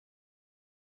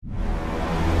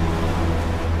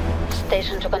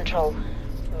Station to control.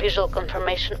 Visual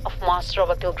confirmation of Master of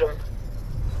a Pilgrim.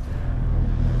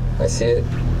 I see it.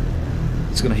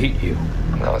 It's gonna hit you.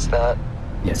 No, it's not.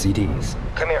 Yes, it is.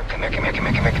 Come here.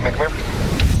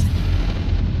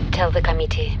 Tell the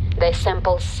committee. Their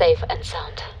samples safe and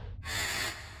sound.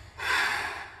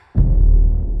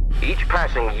 Each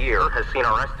passing year has seen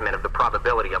our estimate of the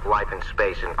probability of life in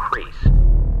space increase.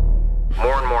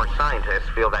 More and more scientists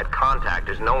feel that contact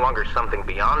is no longer something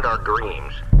beyond our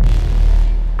dreams,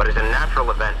 but is a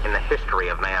natural event in the history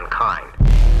of mankind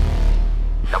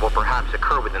that will perhaps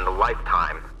occur within the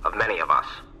lifetime of many of us.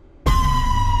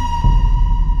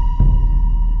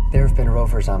 There have been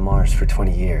rovers on Mars for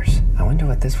 20 years. I wonder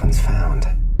what this one's found.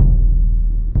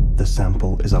 The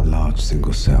sample is a large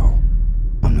single cell,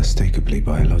 unmistakably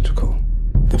biological.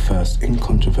 The first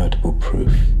incontrovertible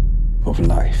proof of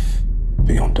life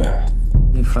beyond Earth.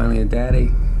 You finally a daddy?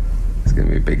 It's gonna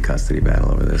be a big custody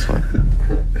battle over this one.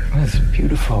 That's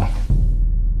beautiful.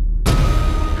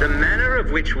 The manner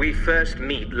of which we first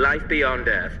meet life beyond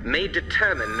Earth may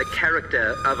determine the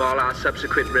character of all our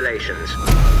subsequent relations.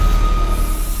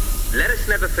 Let us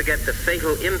never forget the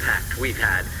fatal impact we've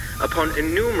had upon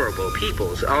innumerable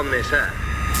peoples on this Earth.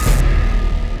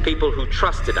 People who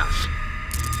trusted us,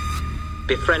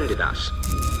 befriended us,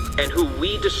 and who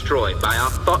we destroyed by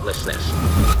our thoughtlessness.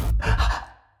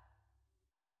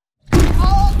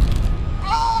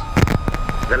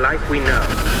 The life we know.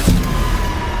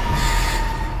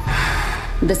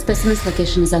 The specimen's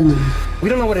location is unknown. We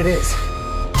don't know what it is.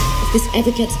 If this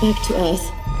ever gets back to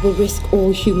Earth, we'll risk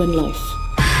all human life.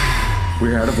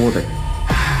 We're out of orbit.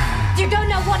 You don't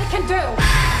know what it can do!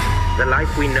 The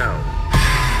life we know.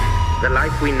 The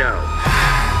life we know.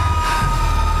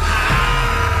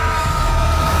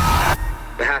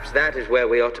 Perhaps that is where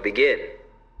we ought to begin.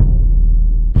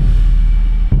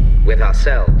 With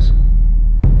ourselves.